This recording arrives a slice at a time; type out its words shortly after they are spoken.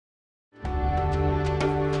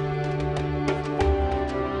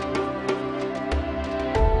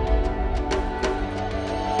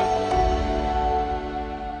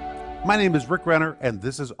My name is Rick Renner, and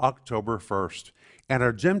this is October 1st. And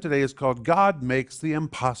our gem today is called God Makes the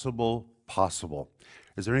Impossible Possible.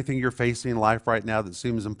 Is there anything you're facing in life right now that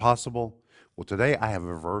seems impossible? Well, today I have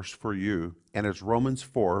a verse for you, and it's Romans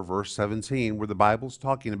 4, verse 17, where the Bible's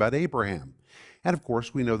talking about Abraham. And of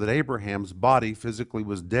course, we know that Abraham's body physically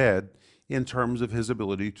was dead in terms of his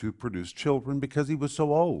ability to produce children because he was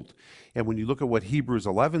so old. And when you look at what Hebrews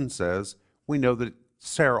 11 says, we know that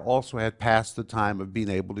Sarah also had passed the time of being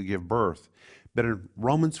able to give birth. But in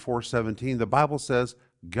Romans 4:17, the Bible says,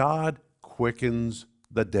 God quickens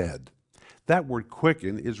the dead. That word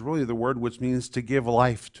quicken is really the word which means to give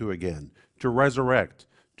life to again, to resurrect,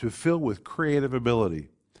 to fill with creative ability.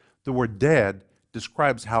 The word dead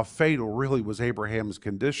describes how fatal really was Abraham's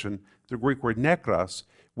condition. The Greek word nekros,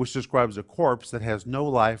 which describes a corpse that has no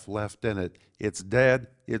life left in it. It's dead,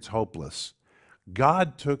 it's hopeless.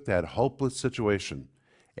 God took that hopeless situation,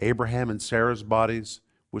 Abraham and Sarah's bodies,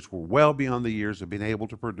 which were well beyond the years of being able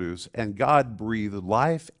to produce, and God breathed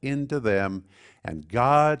life into them, and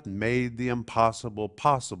God made the impossible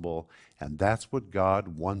possible, and that's what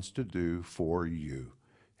God wants to do for you.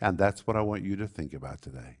 And that's what I want you to think about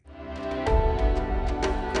today.